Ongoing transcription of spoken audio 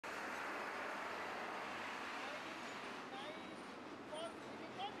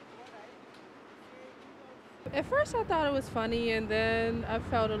At first I thought it was funny, and then I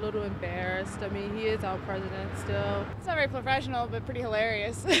felt a little embarrassed. I mean, he is our president still. It's not very professional, but pretty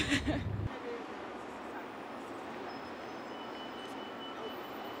hilarious.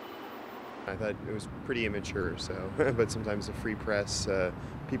 I thought it was pretty immature, so, but sometimes the free press,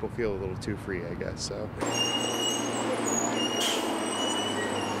 people feel a little too free, I guess, so.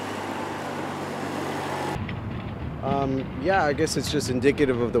 Yeah, I guess it's just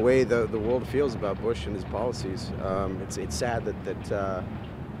indicative of the way the world feels about Bush and his policies. It's sad that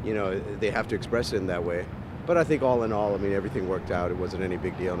you know, they have to express it in that way. But I think all in all, I mean, everything worked out. It wasn't any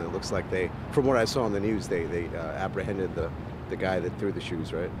big deal, and it looks like they, from what I saw on the news, they apprehended the guy that threw the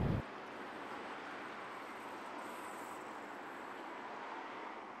shoes, right?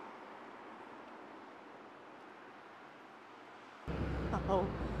 Oh,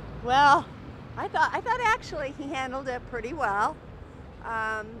 well, I thought actually he handled it pretty well.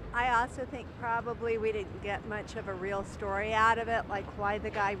 I also think probably we didn't get much of a real story out of it, like why the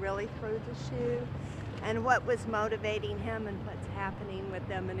guy really threw the shoe and what was motivating him and what's happening with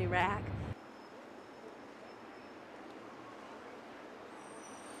them in Iraq.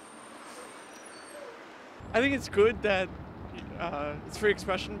 I think it's good that it's free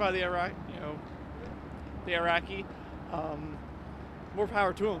expression by the Iraqi. More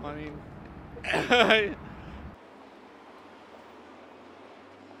power to them. I mean,